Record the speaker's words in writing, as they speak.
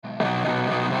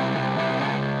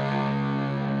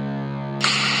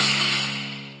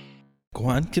Go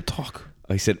on, keep talk.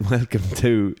 I said, welcome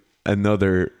to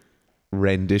another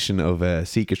rendition of a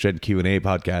Seek a Strength Q&A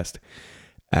podcast.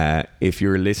 If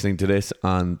you're listening to this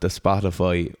on the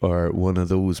Spotify or one of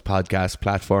those podcast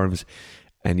platforms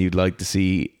and you'd like to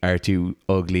see our two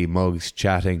ugly mugs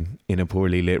chatting in a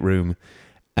poorly lit room,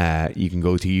 you can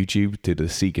go to YouTube, to the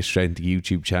Seek a Strength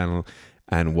YouTube channel,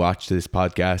 and watch this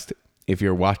podcast. If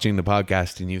you're watching the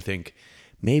podcast and you think,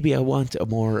 maybe I want a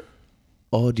more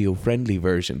audio-friendly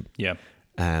version,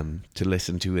 to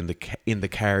listen to in the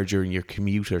car during your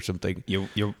commute or something,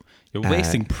 You're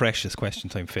wasting precious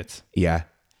question time, Fitz. Yeah,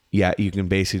 you can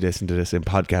basically listen to this in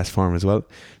podcast form as well.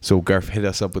 So Garth, hit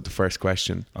us up with the first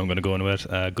question. I'm going to go in with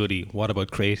Goody. What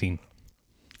about creatine?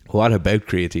 What about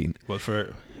creatine? Well,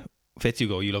 for Fitz, you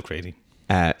go. You love creatine.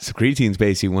 So creatine is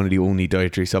basically one of the only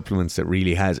dietary supplements that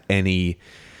really has any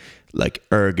like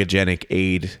ergogenic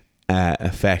aid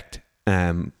effect.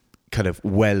 Kind of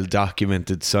well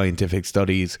documented scientific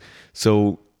studies.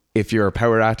 So if you're a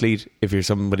power athlete, if you're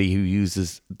somebody who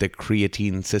uses the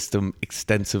creatine system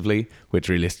extensively, which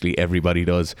realistically everybody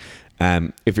does,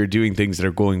 if you're doing things that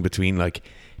are going between like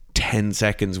 10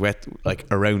 seconds like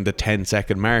around the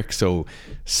 10-second mark, so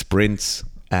sprints,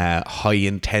 high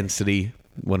intensity,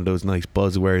 one of those nice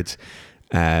buzzwords,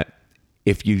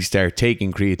 if you start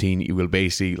taking creatine, you will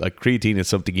basically, like, creatine is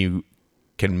something you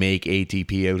can make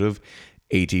ATP out of.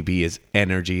 ATP is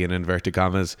energy in inverted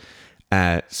commas.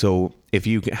 So if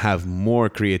you have more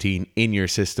creatine in your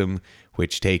system,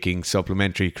 which taking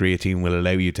supplementary creatine will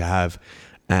allow you to have,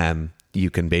 you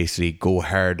can basically go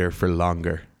harder for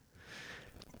longer.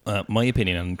 My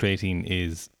opinion on creatine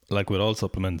is, like with all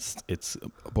supplements, it's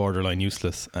borderline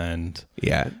useless and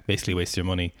basically waste your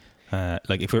money.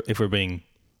 Like if we're being...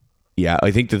 Yeah,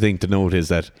 I think the thing to note is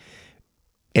that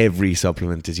every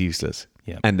supplement is useless.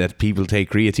 Yeah. And that people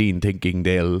take creatine thinking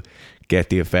they'll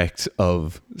get the effects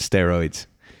of steroids,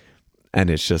 and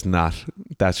it's just not.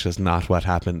 That's just not what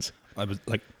happens. I was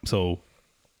like, so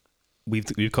we've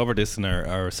covered this in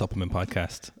our supplement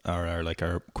podcast,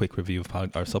 our quick review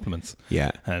of our supplements. Yeah.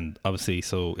 And obviously,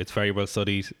 so it's very well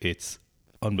studied. It's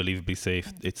unbelievably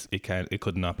safe. It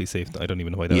could not be safe. I don't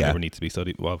even know why that ever needs to be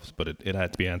studied. Well, but it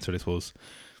had to be answered, I suppose.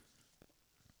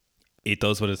 It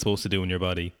does what it's supposed to do in your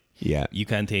body. Yeah. You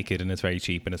can take it and it's very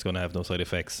cheap and it's going to have no side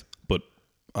effects. But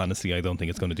honestly, I don't think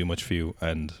it's going to do much for you.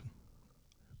 And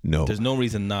no, there's no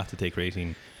reason not to take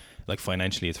creatine. Like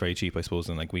financially, it's very cheap, I suppose.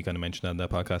 And like we kind of mentioned on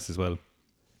that podcast as well.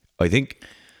 I think,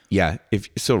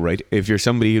 if you're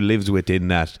somebody who lives within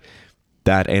that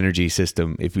energy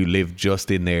system, if you live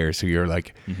just in there, so you're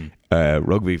like a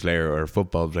rugby player or a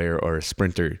football player or a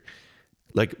sprinter,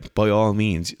 like, by all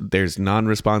means, there's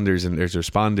non-responders and there's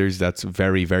responders. That's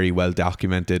very, very well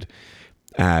documented.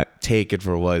 Take it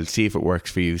for a while, see if it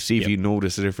works for you, see if you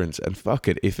notice a difference, and fuck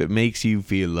it, if it makes you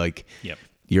feel like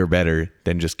you're better,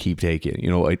 then just keep taking it. You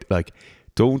know,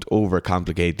 don't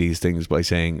overcomplicate these things by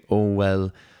saying, oh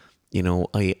well, you know,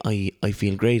 I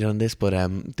feel great on this, but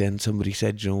then somebody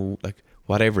said, you know, like,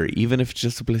 whatever, even if it's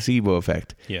just a placebo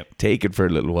effect, take it for a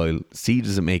little while, see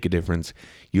does it make a difference.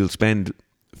 You'll spend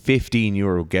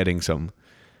 €15 getting some,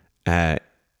 and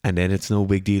then it's no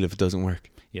big deal if it doesn't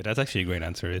work. Yeah, that's actually a great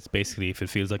answer. It's basically, if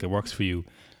it feels like it works for you,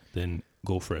 then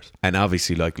go for it. And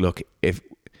obviously, like, look, if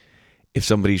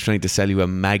somebody's trying to sell you a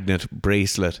magnet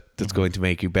bracelet that's going to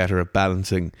make you better at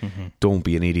balancing, don't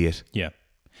be an idiot. Yeah,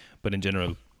 but in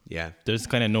general, there's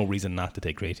kind of no reason not to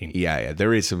take creatine. Yeah,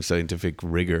 there is some scientific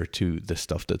rigor to the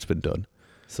stuff that's been done.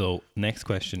 So next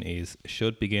question is,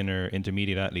 should beginner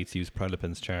intermediate athletes use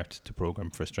Prilepin's chart to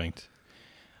program for strength?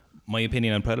 My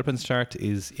opinion on Prilepin's chart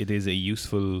is it is a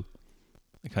useful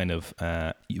kind of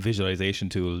visualization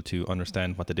tool to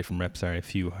understand what the different reps are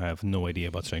if you have no idea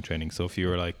about strength training. So if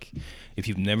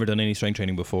you've never done any strength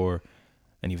training before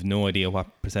and you've no idea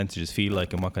what percentages feel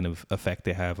like and what kind of effect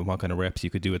they have and what kind of reps you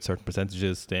could do at certain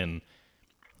percentages, then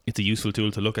it's a useful tool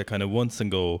to look at kind of once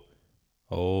and go,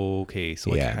 okay,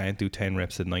 so I can't do 10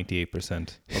 reps at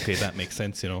 98%. Okay, that makes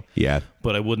sense, you know. Yeah.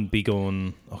 But I wouldn't be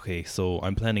going, okay, so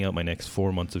I'm planning out my next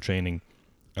 4 months of training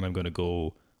and I'm going to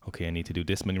go, okay, I need to do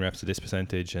this many reps at this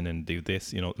percentage and then do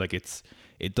this, you know, like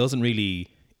it doesn't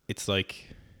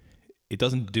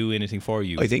do anything for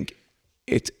you. I think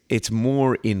it's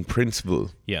more in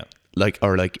principle. Yeah. Like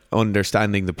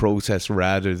understanding the process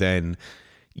rather than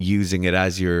using it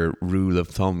as your rule of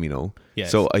thumb, you know.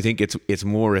 Yes. So I think it's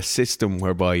more a system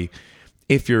whereby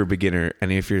if you're a beginner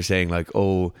and if you're saying like,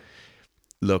 oh,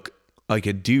 look, I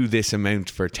could do this amount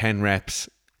for 10 reps,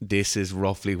 this is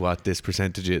roughly what this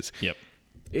percentage is. Yep.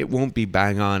 It won't be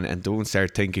bang on, and don't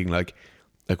start thinking like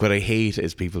what I hate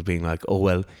is people being like, oh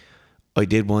well, I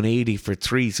did 180 for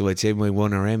 3, so I'd say my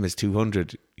 1RM is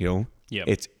 200, you know. Yeah.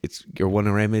 It's your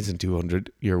 1RM isn't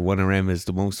 200. Your 1RM is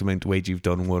the most amount of weight you've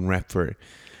done one rep for.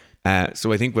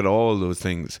 So I think with all those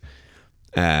things,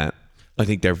 I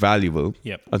think they're valuable.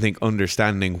 Yep. I think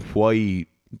understanding why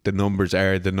the numbers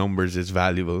is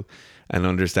valuable, and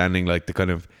understanding like the kind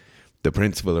of the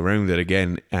principle around it.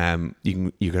 Again,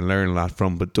 you can learn a lot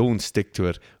from, but don't stick to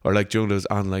it. Or like Joe does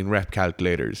online rep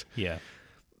calculators. Yeah.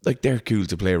 Like they're cool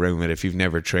to play around with if you've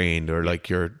never trained, or like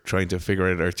you're trying to figure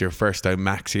it out, or it's your first time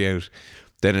maxing out,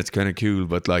 then it's kind of cool,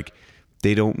 but like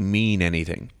they don't mean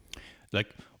anything. Like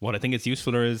what I think it's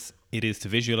useful is to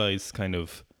visualize kind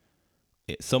of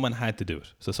someone had to do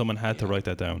it. So someone had to write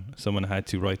that down. Someone had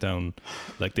to write down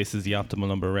like this is the optimal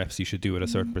number of reps you should do at a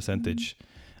certain percentage,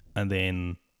 and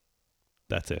then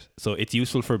that's it. So it's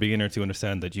useful for a beginner to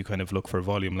understand that you kind of look for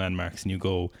volume landmarks and you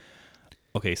go,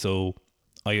 okay, so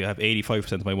I have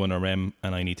 85% of my 1RM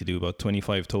and I need to do about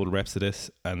 25 total reps of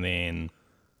this, and then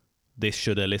this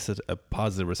should elicit a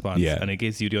positive response. Yeah. And it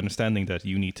gives you the understanding that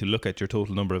you need to look at your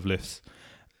total number of lifts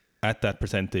at that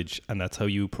percentage, and that's how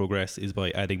you progress, is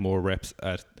by adding more reps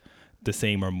at the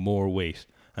same or more weight,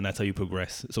 and that's how you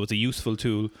progress. So it's a useful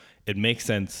tool. It makes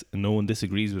sense. No one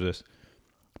disagrees with it,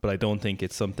 but I don't think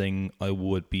it's something I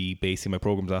would be basing my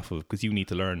programs off of, because you need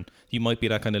to learn. You might be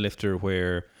that kind of lifter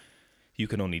where you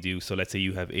can only do, so let's say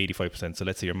you have 85%, so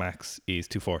let's say your max is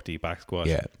 240 back squat.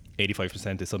 Yeah.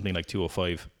 85% is something like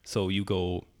 205. So you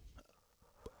go,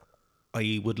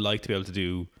 I would like to be able to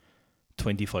do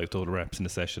 25 total reps in a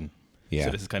session. Yeah.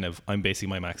 So this is kind of, I'm basing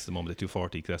my max at the moment at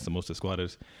 240 because that's the most I've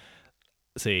squatted.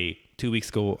 Say 2 weeks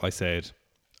ago, I said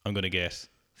I'm going to get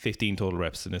 15 total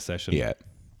reps in this session. Yeah.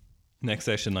 Next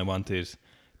session, I wanted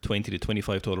 20 to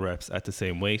 25 total reps at the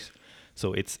same weight.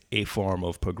 So it's a form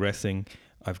of progressing.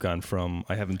 I've gone from,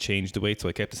 I haven't changed the weight, so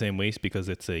I kept the same weight because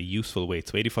it's a useful weight.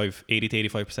 So 80 to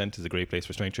 85% is a great place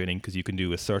for strength training because you can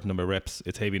do a certain number of reps.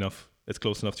 It's heavy enough, it's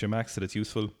close enough to your max that it's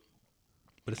useful,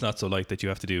 but it's not so light that you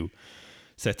have to do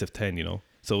sets of 10, you know.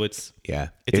 So it's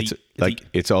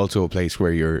it's also a place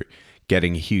where you're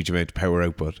getting a huge amount of power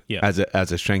output. Yeah.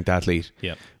 As a strength athlete.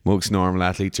 Yeah. Most normal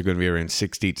athletes are going to be around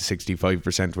 60 to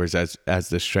 65%, whereas as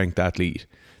the strength athlete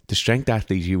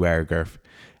you are, Garth,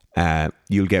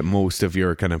 you'll get most of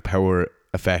your kind of power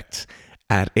effects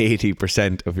at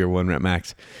 80% of your 1 rep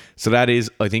max. So that is,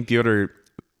 I think, the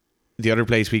other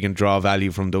place we can draw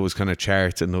value from those kind of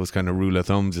charts and those kind of rule of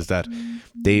thumbs is that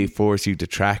they force you to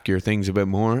track your things a bit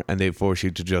more, and they force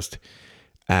you to just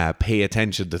pay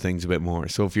attention to things a bit more.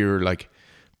 So if you're like,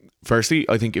 firstly,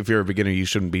 I think if you're a beginner, you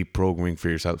shouldn't be programming for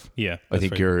yourself. Yeah, I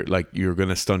think you're going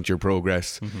to stunt your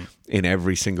progress in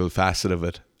every single facet of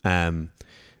it.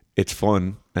 It's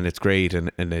fun and it's great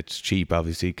and it's cheap,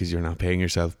 obviously, because you're not paying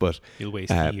yourself, but you'll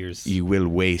waste years. You will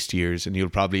waste years, and you'll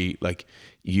probably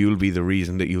you'll be the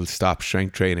reason that you'll stop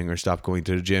strength training or stop going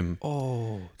to the gym.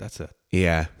 Oh, that's a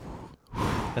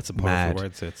powerful Mad.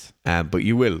 word, Sits. But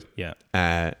you will. Yeah.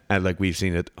 And like we've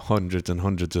seen it hundreds and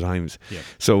hundreds of times. Yeah.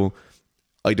 So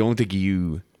I don't think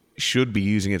you should be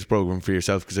using it to program for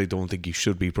yourself, because I don't think you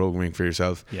should be programming for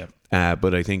yourself. Yeah.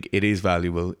 But I think it is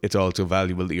valuable. It's also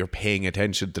valuable that you're paying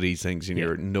attention to these things and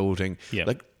you're noting. Yeah.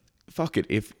 Like, fuck it.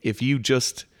 If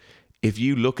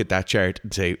you look at that chart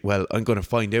and say, well, I'm going to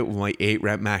find out what my 8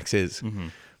 rep max is,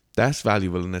 that's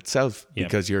valuable in itself,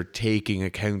 because you're taking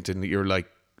account and you're like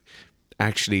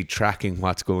actually tracking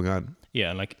what's going on. Yeah,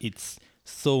 and like it's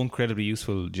so incredibly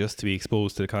useful just to be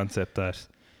exposed to the concept that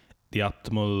the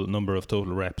optimal number of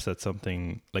total reps at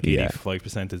something like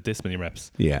 85% is this many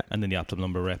reps. Yeah. And then the optimal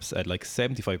number of reps at like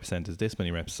 75% is this many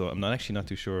reps. So I'm not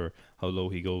too sure how low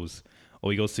he goes. Oh,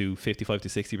 he goes to 55 to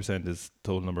 60% is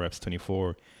total number of reps,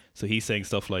 24. So he's saying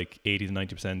stuff like 80 to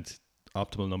 90%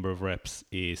 optimal number of reps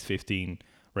is 15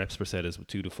 reps per set is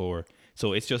 2 to 4.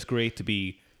 So it's just great to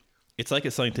be, it's like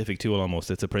a scientific tool almost.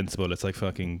 It's a principle. It's like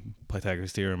fucking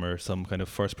Pythagoras theorem or some kind of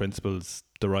first principles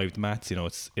derived maths. You know,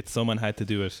 it's someone had to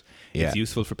do it. Yeah. It's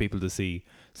useful for people to see.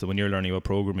 So when you're learning about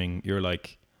programming, you're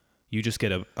like, you just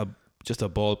get a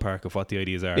ballpark of what the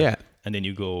ideas are. Yeah. And then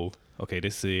you go, okay,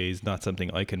 this is not something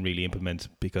I can really implement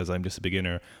because I'm just a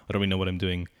beginner. I don't really know what I'm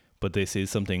doing. But this is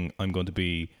something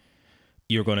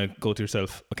you're going to go to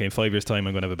yourself, okay, in 5 years' time,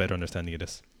 I'm going to have a better understanding of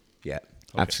this. Yeah,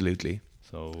 Okay. absolutely.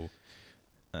 So,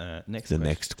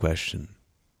 next question.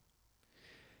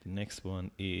 The next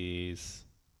one is,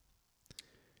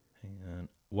 hang on.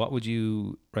 What would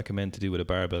you recommend to do with a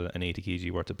barbell and 80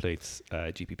 kg worth of plates?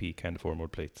 GPP can't afford more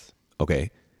plates. Okay.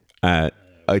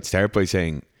 I'd start by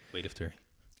saying Weightlifter.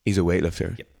 he's a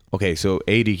weightlifter. Yep. Okay, so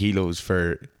 80 kilos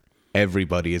for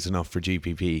everybody is enough for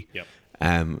GPP. Yep.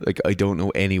 Like, I don't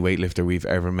know any weightlifter we've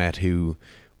ever met who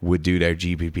would do their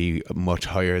GPP much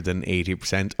higher than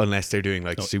 80%, unless they're doing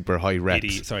like No, super high reps.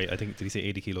 80, sorry, I think, did he say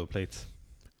 80 kilo plates?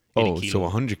 So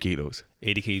 100 kilos.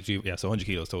 80 kg, yeah, so 100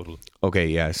 kilos total. Okay,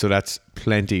 yeah, so that's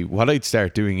plenty. What I'd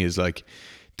start doing is like,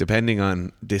 depending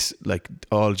on this, like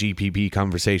all GPP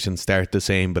conversations start the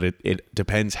same, but it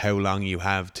depends how long you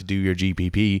have to do your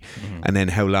GPP and then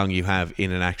how long you have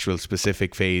in an actual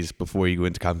specific phase before you go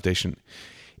into competition.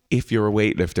 If you're a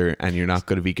weightlifter and you're not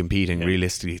going to be competing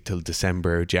realistically till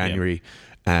December or January,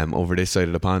 over this side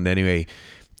of the pond anyway,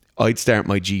 I'd start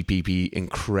my GPP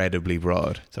incredibly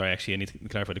broad. Sorry, actually, I need to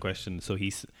clarify the question. So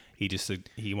he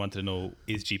wanted to know,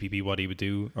 is GPP what he would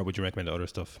do, or would you recommend other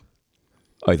stuff?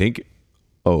 I think,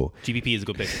 GPP is a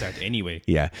good place to start anyway.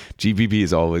 Yeah, GPP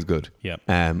is always good. Yeah.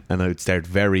 And I would start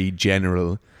very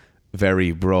general,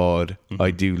 very broad.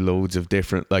 I do loads of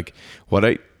different, like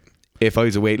if I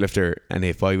was a weightlifter and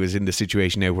if I was in the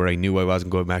situation now where I knew I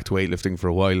wasn't going back to weightlifting for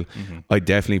a while, I'd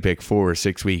definitely pick 4 or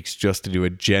 6 weeks just to do a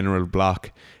general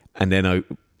block. And then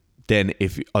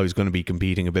if I was going to be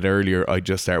competing a bit earlier, I'd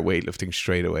just start weightlifting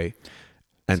straight away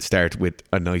and start with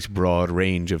a nice broad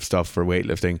range of stuff for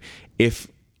weightlifting. If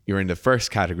you're in the first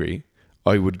category,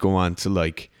 I would go on to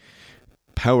like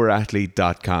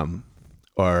powerathlete.com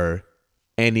or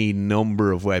any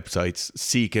number of websites,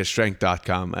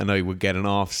 seekastrength.com, and I would get an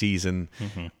off-season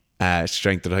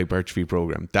strength and hypertrophy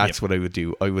program. That's what I would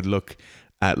do. I would look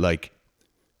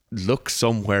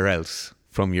somewhere else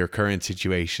from your current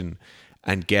situation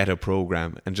and get a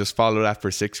program and just follow that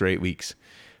for 6 or 8 weeks.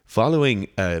 Following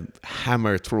a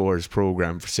hammer throwers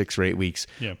program for 6 or 8 weeks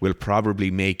will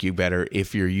probably make you better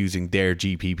if you're using their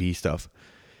GPP stuff.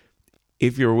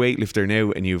 If you're a weightlifter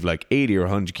now and you've like 80 or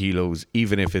 100 kilos,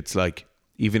 even if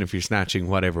you're snatching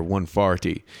whatever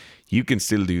 140, you can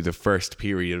still do the first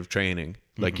period of training.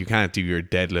 Like you can't do your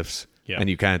deadlifts and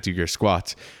you can't do your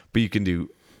squats, but you can do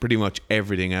pretty much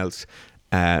everything else.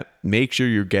 Make sure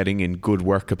you're getting in good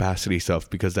work capacity stuff,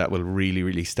 because that will really,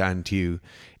 really stand to you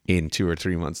in 2 or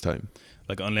 3 months' time.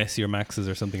 Like, unless your maxes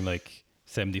are something like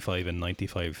 75 and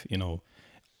 95,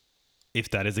 if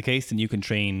that is the case, then you can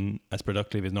train as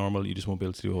productive as normal. You just won't be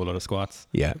able to do a whole lot of squats.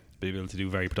 Yeah. But you'll be able to do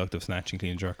very productive snatch and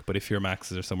clean and jerk. But if your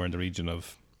maxes are somewhere in the region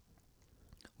of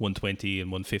 120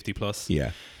 and 150 plus,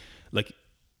 like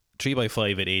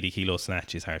 3x5 at 80 kilo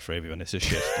snatch is hard for everyone. It's just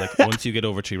shit. Like once you get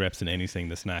over 3 reps in anything,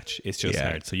 the snatch, it's just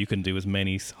hard. So you can do as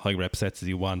many high rep sets as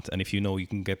you want. And if you know you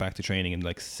can get back to training in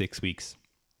like 6 weeks,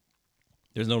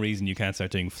 there's no reason you can't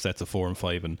start doing sets of 4 and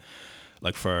 5. And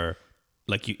like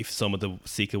if some of the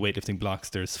Seeka weightlifting blocks,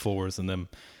 there's 4s in them.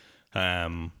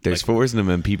 There's 4s in them,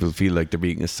 and people feel like they're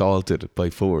being assaulted by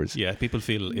 4s. Yeah,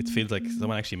 it feels like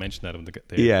someone actually mentioned that.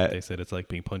 They said it's like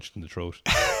being punched in the throat.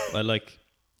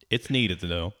 It's needed to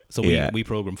know. So we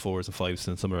program 4s and 5s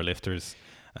in some of our lifters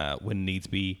when needs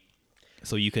be.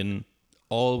 So you can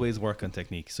always work on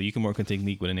technique. So you can work on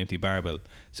technique with an empty barbell.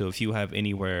 So if you have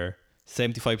anywhere,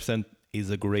 75% is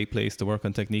a great place to work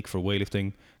on technique for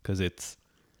weightlifting, because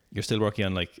you're still working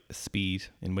on like speed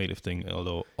in weightlifting,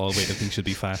 although all weightlifting should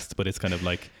be fast, but it's kind of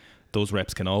like those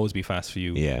reps can always be fast for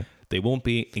you. Yeah. They won't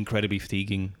be incredibly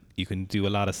fatiguing. You can do a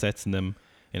lot of sets in them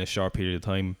in a short period of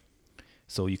time.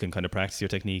 So you can kind of practice your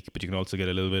technique, but you can also get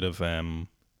a little bit of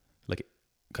like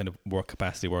kind of work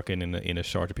capacity work in a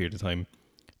shorter period of time.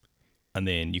 And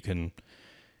then you can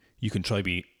try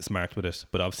be smart with it.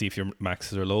 But obviously if your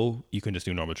maxes are low, you can just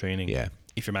do normal training. Yeah.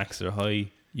 If your maxes are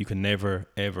high, you can never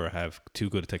ever have too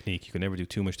good a technique. You can never do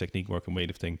too much technique work in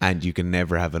weightlifting. And you can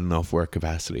never have enough work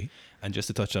capacity. And just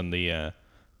to touch on the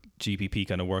GPP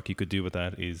kind of work you could do with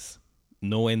that is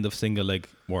no end of single leg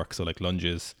work. So like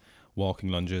lunges, walking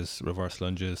lunges, reverse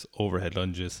lunges, overhead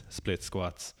lunges, split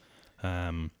squats,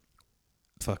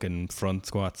 fucking front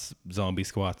squats, zombie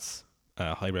squats,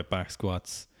 high rep back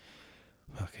squats,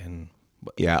 fucking...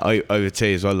 Yeah, I would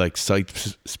say as well, like site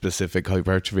specific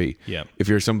hypertrophy. Yeah. If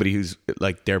you're somebody who's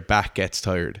like their back gets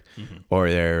tired, or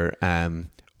their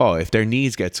if their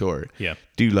knees get sore,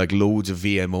 do like loads of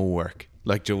VMO work.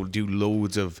 Like do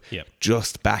loads of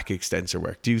just back extensor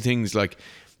work. Do things like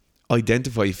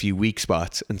identify a few weak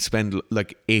spots and spend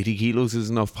like 80 kilos is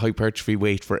enough hypertrophy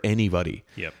weight for anybody.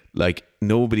 Yep. Like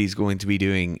nobody's going to be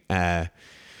doing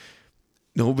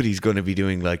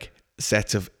like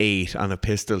sets of 8 on a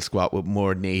pistol squat with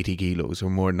more than 80 kilos or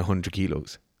more than 100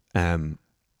 kilos. I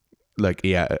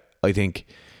think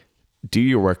do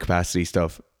your work capacity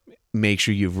stuff. Make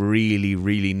sure you've really,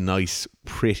 really nice,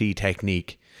 pretty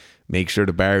technique. Make sure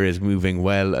the bar is moving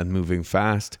well and moving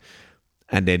fast,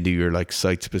 and then do your like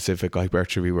site specific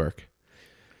hypertrophy work.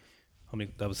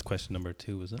 That was question number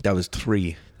 2, was it? That was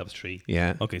 3. That was 3.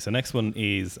 Yeah. Okay, so next one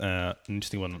is an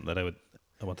interesting one that I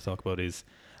want to talk about is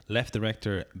left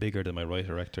erector bigger than my right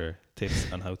erector,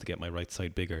 tips on how to get my right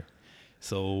side bigger.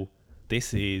 So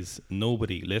this is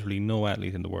nobody, literally no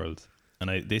athlete in the world. And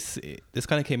this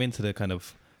kind of came into the kind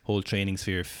of whole training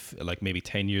sphere like maybe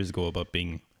 10 years ago about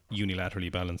being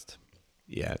unilaterally balanced.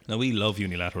 Yeah. Now we love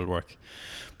unilateral work,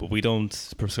 but we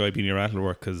don't prescribe unilateral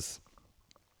work because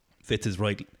Fitz's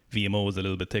right VMO is a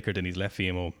little bit thicker than his left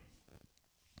VMO.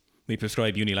 We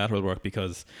prescribe unilateral work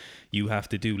because you have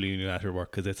to do unilateral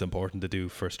work because it's important to do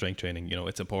for strength training. You know,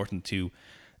 it's important to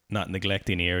not neglect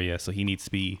any area. So he needs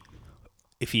to be,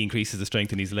 if he increases the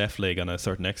strength in his left leg on a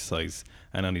certain exercise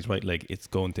and on his right leg, it's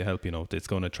going to help, you know, it's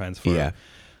going to transfer. Yeah.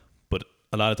 But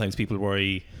a lot of times people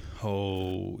worry,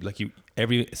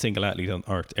 every single athlete on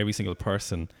earth, every single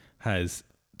person has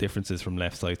differences from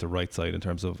left side to right side in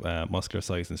terms of muscular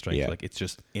size and strength. Yeah. Like it's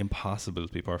just impossible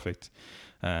to be perfect.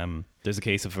 There's a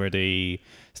case of where they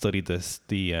studied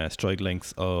the stride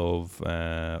lengths of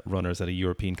runners at a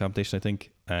European competition, I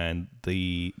think, and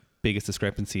the biggest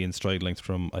discrepancy in stride length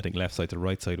from I think left side to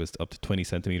right side was up to 20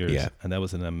 centimeters, and that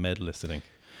was in a medalist, I think.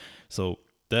 So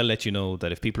they'll let you know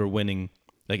that if people are winning,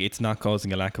 like it's not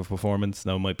causing a lack of performance.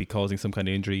 Now it might be causing some kind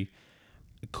of injury.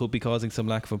 It could be causing some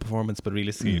lack of performance, but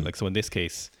realistically, like so in this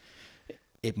case,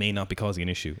 it may not be causing an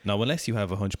issue. Now, unless you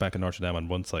have a hunchback of Notre Dame on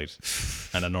one side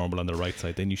and a normal on the right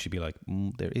side, then you should be like,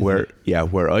 there is.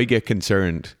 Where I get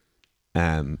concerned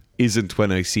isn't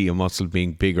when I see a muscle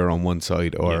being bigger on one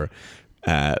side or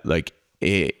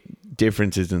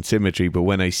differences in symmetry, but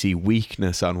when I see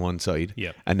weakness on one side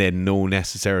and then no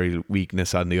necessary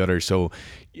weakness on the other. So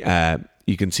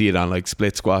you can see it on like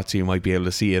split squats. You might be able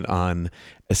to see it on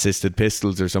assisted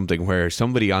pistols or something where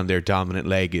somebody on their dominant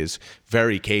leg is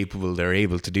very capable. They're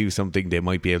able to do something. They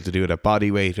might be able to do it at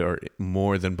body weight or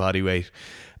more than body weight.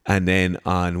 And then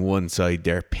on one side,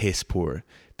 they're piss poor.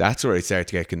 That's where I start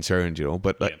to get concerned, you know.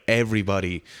 But like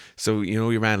everybody, so you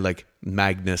know your man like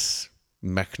Magnus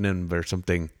Mackinnon or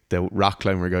something, the rock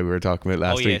climber guy we were talking about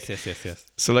last week. Yes.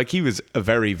 So like he was a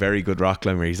very, very good rock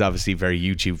climber. He's obviously very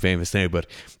YouTube famous now, but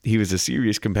he was a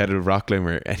serious competitive rock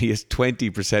climber, and he has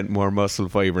 20% more muscle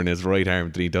fiber in his right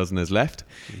arm than he does in his left.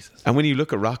 Jesus. And when you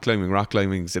look at rock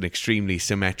climbing is an extremely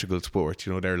symmetrical sport.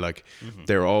 You know, they're like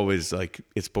they're always like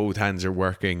it's both hands are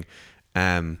working.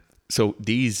 So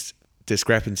these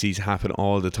discrepancies happen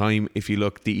all the time. If you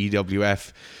look, the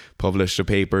EWF published a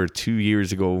paper 3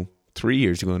 years ago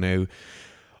now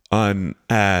on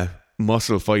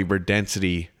muscle fiber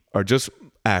density, or just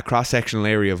cross-sectional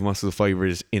area of muscle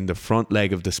fibers in the front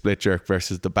leg of the split jerk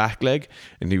versus the back leg,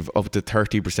 and you've up to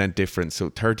 30% difference. So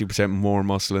 30% more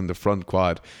muscle in the front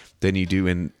quad than you do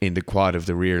in the quad of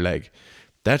the rear leg.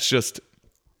 That's just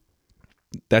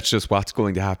what's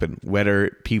going to happen.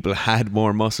 Whether people had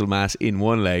more muscle mass in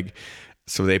one leg,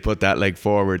 so they put that leg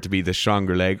forward to be the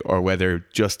stronger leg, or whether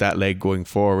just that leg going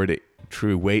forward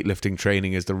through weightlifting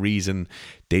training is the reason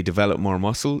they develop more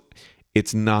muscle,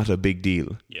 it's not a big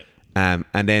deal. Yeah.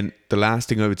 And then the last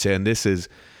thing I would say on this is,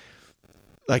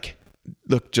 like,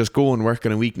 look, just go and work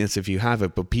on a weakness if you have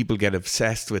it. But people get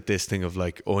obsessed with this thing of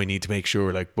like, oh, I need to make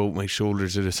sure like both my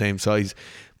shoulders are the same size.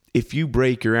 If you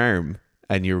break your arm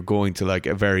and you're going to like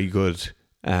a very good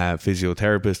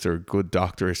physiotherapist or good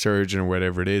doctor or surgeon or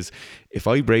whatever it is, if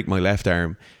I break my left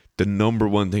arm, the number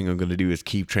one thing I'm going to do is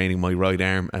keep training my right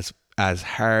arm as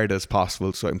hard as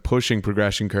possible. So I'm pushing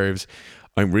progression curves.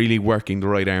 I'm really working the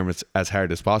right arm as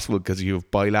hard as possible, because you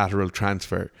have bilateral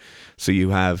transfer. So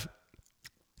you have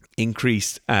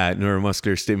increased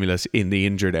neuromuscular stimulus in the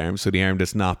injured arm, so the arm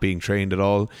that's not being trained at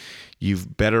all.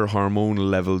 You've better hormonal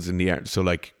levels in the arm, so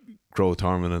like growth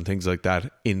hormone and things like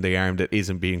that in the arm that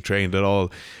isn't being trained at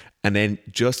all. And then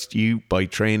just you, by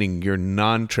training your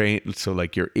non-trained, so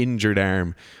like your injured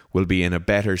arm will be in a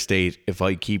better state if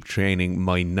I keep training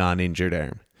my non-injured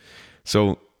arm.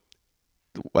 So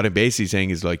what I'm basically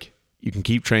saying is, like, you can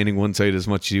keep training one side as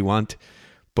much as you want,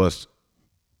 but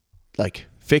like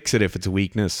fix it if it's a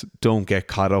weakness. Don't get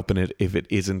caught up in it if it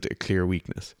isn't a clear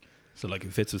weakness. So like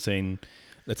if Fitz was saying,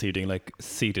 let's say you're doing like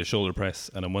seated shoulder press,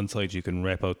 and on one side you can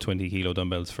rep out 20 kilo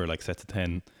dumbbells for like sets of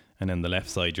 10, and then the left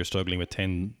side you're struggling with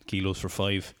 10 kilos for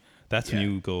 5. That's when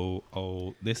you go,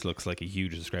 oh, this looks like a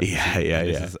huge discrepancy.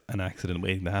 This is an accident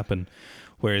waiting to happen.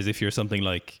 Whereas if you're something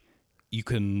like, you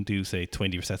can do, say,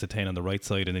 20 sets of 10 on the right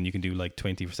side, and then you can do like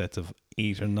 20 sets of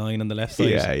 8 or 9 on the left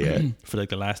side for like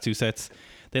the last 2 sets,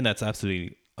 then that's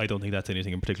absolutely, I don't think that's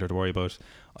anything in particular to worry about.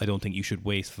 I don't think you should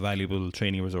waste valuable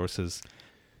training resources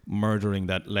murdering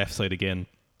that left side again.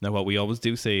 Now, what we always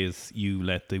do say is you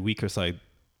let the weaker side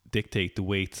dictate the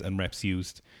weights and reps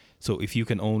used. So if you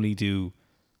can only do,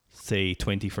 say,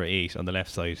 20 for 8 on the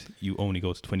left side, you only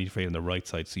go to 20 for 8 on the right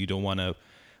side. So you don't want to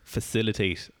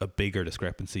facilitate a bigger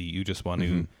discrepancy. You just want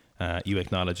to you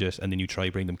acknowledge it, and then you try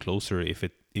bring them closer if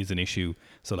it is an issue.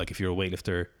 So like if you're a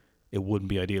weightlifter, it wouldn't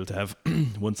be ideal to have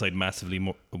one side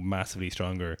massively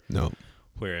stronger. No.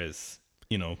 Whereas,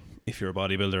 if you're a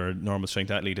bodybuilder or a normal strength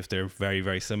athlete, if they're very,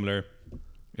 very similar,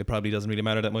 it probably doesn't really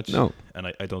matter that much. No. And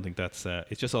I don't think that's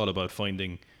it's just all about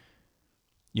finding,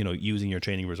 using your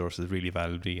training resources really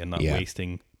valuably and not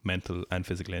wasting mental and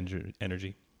physical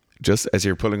energy. Just as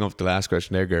you're pulling up the last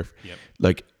question there, Gareth, Yep.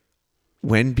 like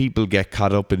when people get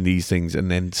caught up in these things and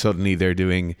then suddenly they're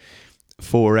doing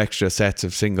 4 extra sets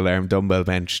of single arm dumbbell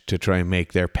bench to try and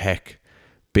make their pec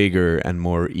bigger and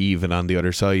more even on the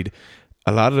other side,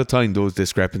 a lot of the time those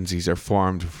discrepancies are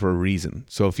formed for a reason.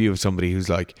 So if you have somebody who's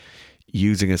like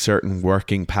using a certain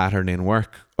working pattern in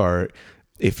work, or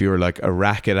if you're like a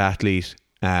racket athlete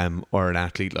or an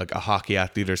athlete like a hockey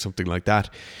athlete or something like that,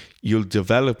 you'll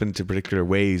develop into particular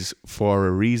ways for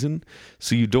a reason.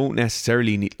 So you don't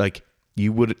necessarily need, like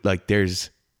you would, like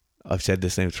I've said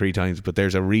this now 3 times, but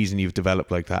there's a reason you've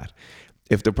developed like that.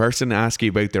 If the person asking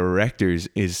about their erectors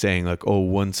is saying like, oh,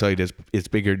 one side is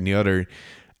bigger than the other,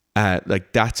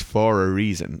 like that's for a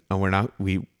reason, and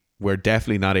we're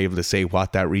definitely not able to say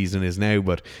what that reason is now.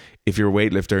 But if you're a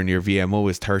weightlifter and your VMO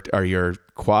is 30, or your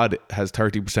quad has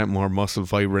 30% more muscle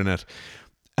fiber in it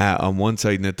on one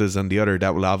side than it does on the other,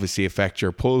 that will obviously affect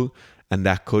your pull, and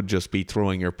that could just be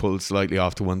throwing your pull slightly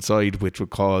off to one side, which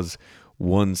would cause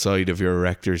one side of your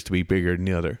erectors to be bigger than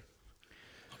the other.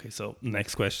 Okay, so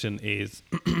next question is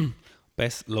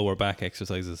best lower back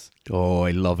exercises. Oh, I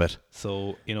love it.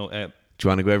 So, do you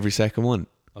want to go every second one?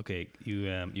 Okay,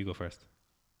 you go first.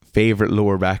 Favorite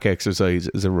lower back exercise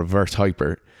is a reverse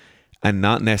hyper, and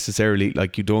not necessarily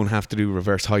like you don't have to do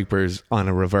reverse hypers on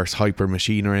a reverse hyper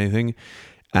machine or anything.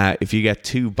 If you get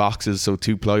 2 boxes, so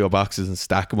 2 plyo boxes, and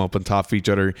stack them up on top of each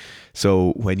other,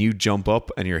 so when you jump up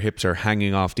and your hips are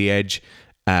hanging off the edge,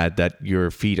 that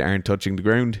your feet aren't touching the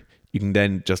ground, you can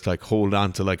then just like hold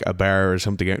on to like a bar or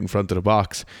something out in front of the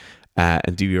box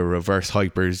and do your reverse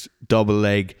hypers, double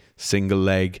leg, single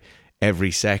leg,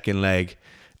 every second leg,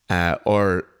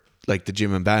 or like the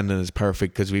gym in Bandon is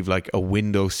perfect because we've like a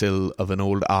windowsill of an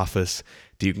old office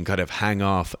that you can kind of hang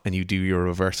off and you do your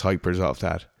reverse hypers off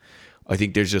that. I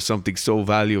think there's just something so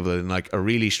valuable in like a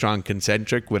really strong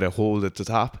concentric with a hold at the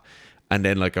top, and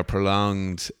then like a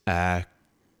prolonged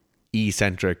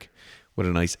eccentric with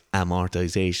a nice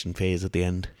amortization phase at the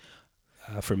end.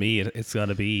 For me, it's got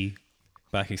to be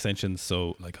back extensions.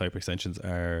 So like hyper extensions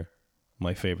are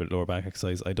my favorite lower back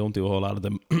exercise. I don't do a whole lot of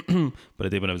them, but I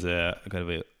did when I was a kind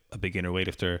of a beginner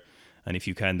weightlifter. And if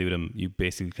you can do them, you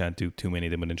basically can't do too many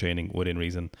of them within training within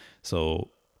reason. So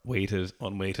weighted,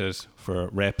 unweighted for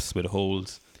reps with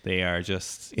holds, they are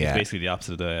just it's basically the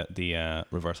opposite of the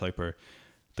reverse hyper.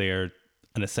 They are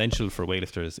an essential for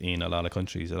weightlifters in a lot of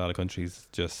countries. A lot of countries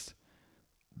just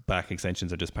back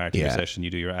extensions are just part of your session. You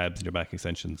do your abs and your back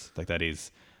extensions. Like that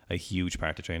is a huge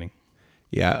part of training.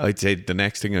 Yeah, I'd say the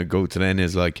next thing I'd go to then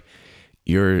is like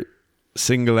your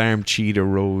single arm cheetah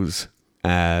rows,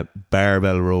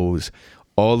 barbell rows,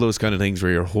 all those kind of things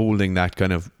where you're holding that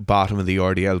kind of bottom of the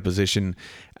RDL position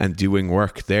and doing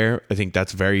work there. I think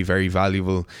that's very, very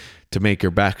valuable to make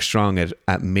your back strong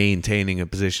at maintaining a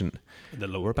position. The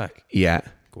lower back? Yeah.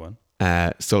 Go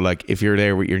on. So like if you're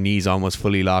there with your knees almost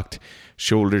fully locked,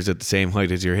 shoulders at the same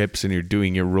height as your hips, and you're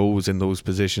doing your rows in those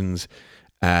positions,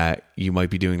 you might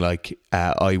be doing like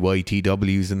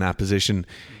IYTWs in that position.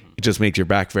 It just makes your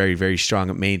back very, very strong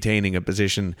at maintaining a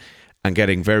position and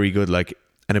getting very good, like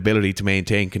an ability to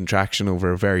maintain contraction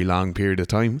over a very long period of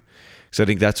time. So I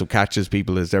think that's what catches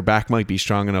people, is their back might be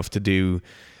strong enough to do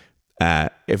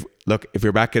if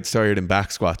your back gets tired in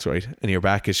back squats, right, and your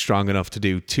back is strong enough to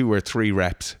do 2 or 3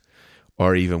 reps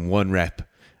or even 1 rep,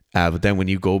 but then when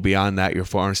you go beyond that, your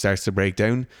form starts to break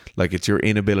down. Like it's your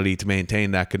inability to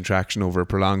maintain that contraction over a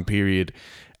prolonged period,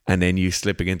 and then you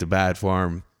slipping into bad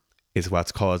form is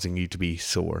what's causing you to be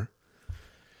sore.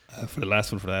 For the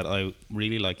last one for that, I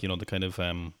really like, the kind of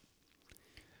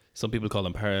some people call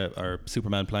them or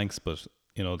Superman planks, but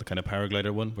the kind of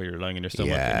paraglider one where you're lying on your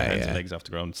stomach and your hands and legs off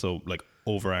the ground. So like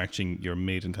overarching your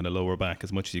mid and kind of lower back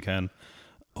as much as you can,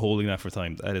 holding that for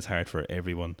time. That is hard for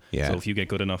everyone. Yeah. So if you get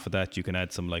good enough at that, you can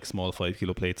add some like small 5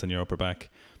 kilo plates on your upper back.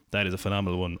 That is a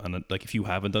phenomenal one. And like if you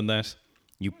haven't done that,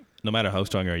 you, no matter how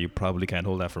strong you are, you probably can't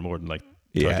hold that for more than like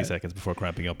 30 seconds before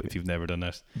cramping up if you've never done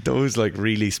that. Those like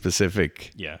really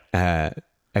specific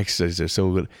exercises are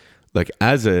so good. Like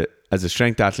as a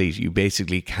strength athlete, you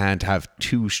basically can't have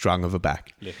too strong of a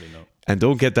back. Literally no. And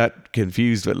don't get that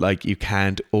confused with like you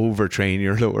can't overtrain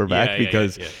your lower back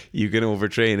because you can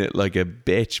overtrain it like a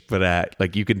bitch. But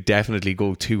like you can definitely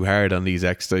go too hard on these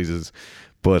exercises.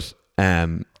 But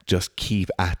just keep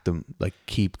at them. Like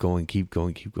keep going.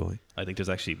 I think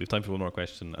we've time for one more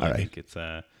question. All right. think it's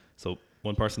so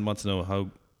one person wants to know how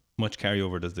much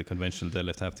carryover does the conventional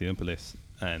deadlift have to Olympic lifts,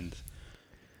 and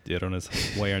the other one is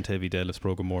why aren't heavy deadlifts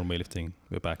program more in weightlifting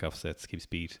with back offsets, keep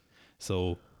speed.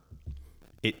 So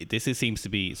seems to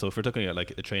be, so if we're talking about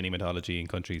like the training methodology in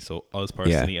countries, so us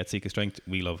personally at Seeker Strength,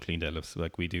 we love clean deadlifts.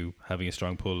 Like we do, having a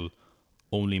strong pull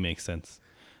only makes sense.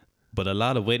 But a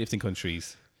lot of weightlifting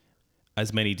countries,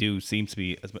 as many do, seem to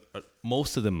be,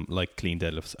 most of them like clean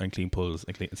deadlifts and clean pulls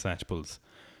and clean snatch pulls.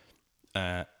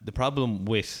 The problem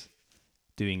with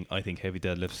doing, I think, heavy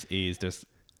deadlifts is there's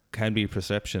can be a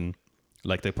perception,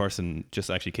 like the person just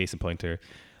actually case in point here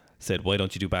said, why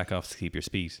don't you do back offs to keep your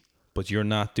speed? But you're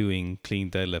not doing clean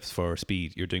deadlifts for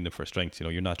speed. You're doing them for strength. You know,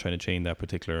 you're not trying to chain that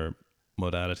particular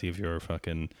modality of your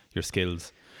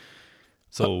skills.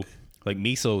 So, like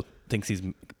Miso thinks his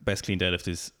best clean deadlift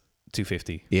is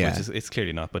 250. Yeah, it's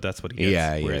clearly not, but that's what he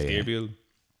gets. Whereas Gabriel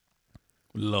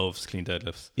loves clean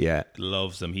deadlifts. Yeah,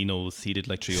 loves them. He knows he did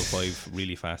like 305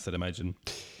 really fast, I'd imagine.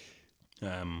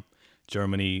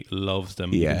 Germany loves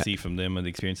them. You can see from them and the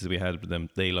experiences we had with them,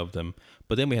 they love them.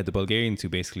 But then we had the Bulgarians who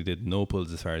basically did no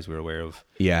pulls as far as we're aware of.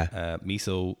 Yeah.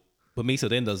 Miso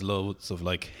then does loads of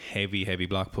like heavy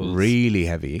block pulls. Really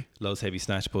heavy. Loves heavy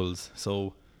snatch pulls.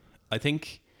 So I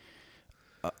think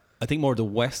more the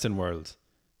Western world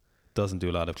doesn't do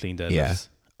a lot of clean deadlifts.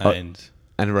 Yeah.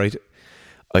 And right,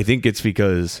 I think it's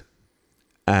because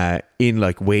in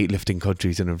like weightlifting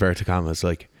countries in inverted commas,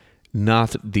 like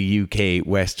not the UK,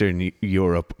 Western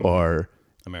Europe or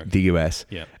America, the US.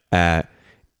 Yeah.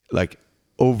 Like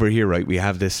over here, right, we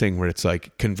have this thing where it's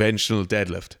like conventional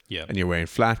deadlift. Yeah. And you're wearing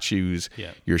flat shoes.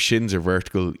 Yeah. Your shins are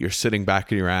vertical. You're sitting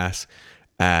back in your ass.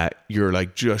 You're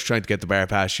like just trying to get the bar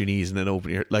past your knees and then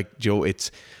open your, like, Joe,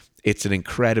 it's an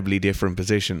incredibly different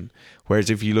position. Whereas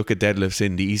if you look at deadlifts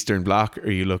in the Eastern Bloc, or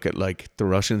you look at like the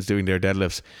Russians doing their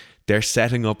deadlifts, they're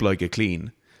setting up like a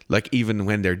clean. Like even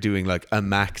when they're doing like a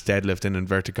max deadlift in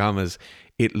inverted commas,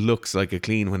 it looks like a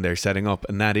clean when they're setting up.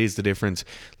 And that is the difference.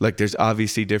 Like there's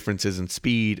obviously differences in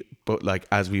speed, but like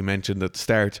as we mentioned at the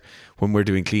start, when we're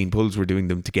doing clean pulls, we're doing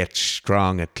them to get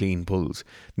strong at clean pulls,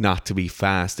 not to be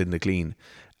fast in the clean.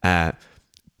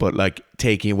 But like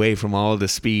taking away from all the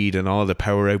speed and all the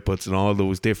power outputs and all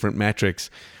those different metrics,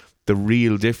 the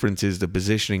real difference is the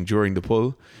positioning during the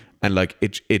pull. And like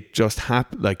it just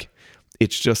happened, like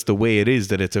it's just the way it is,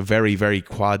 that it's a very, very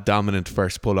quad dominant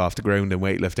first pull off the ground in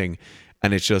weightlifting,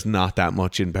 and it's just not that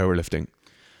much in powerlifting.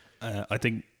 I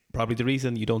think probably the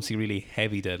reason you don't see really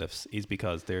heavy deadlifts is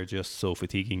because they're just so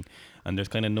fatiguing, and there's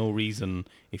kind of no reason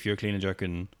if you're clean and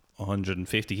jerking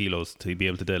 150 kilos to be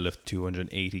able to deadlift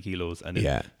 280 kilos and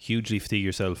then hugely fatigue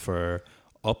yourself for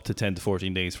up to 10 to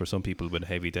 14 days for some people with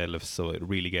heavy deadlifts. So it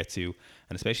really gets you,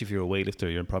 and especially if you're a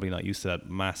weightlifter, you're probably not used to that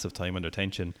massive time under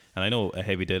tension. And I know a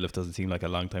heavy deadlift doesn't seem like a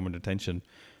long time under tension,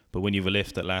 but when you have a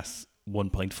lift that lasts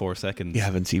 1.4 seconds, you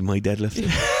haven't seen my deadlift.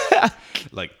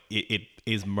 Like it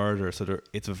is murder. So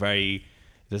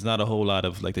there's not a whole lot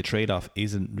of like, the trade-off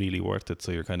isn't really worth it.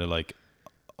 So you're kind of like,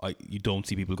 you don't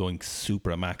see people going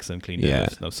super max and clean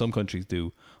deadlifts. Now some countries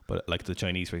do, but like the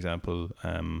Chinese, for example,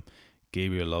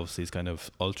 Gabriel loves his kind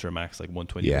of ultra max, like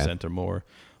 120% or more.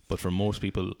 But for most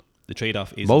people, the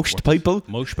trade-off isn't most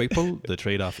people, the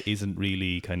trade-off isn't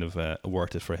really kind of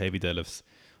worth it for heavy deadlifts.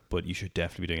 But you should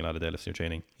definitely be doing a lot of deadlifts in your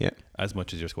training. Yeah. As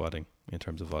much as you're squatting in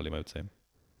terms of volume, I would say.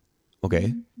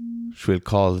 Okay. We'll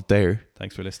call it there.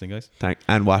 Thanks for listening, guys.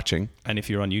 And watching. And if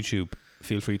you're on YouTube,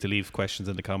 feel free to leave questions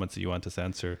in the comments that you want us to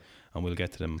answer, and we'll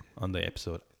get to them on the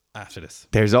episode after this.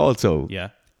 There's also,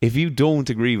 if you don't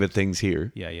agree with things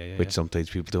here, which sometimes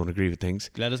people don't agree with things,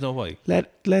 let us know why. Let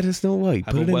us know why.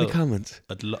 Put it in the comments.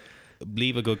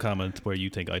 Leave a good comment where you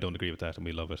think I don't agree with that, and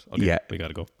we love it. Okay, we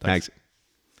gotta go. Thanks.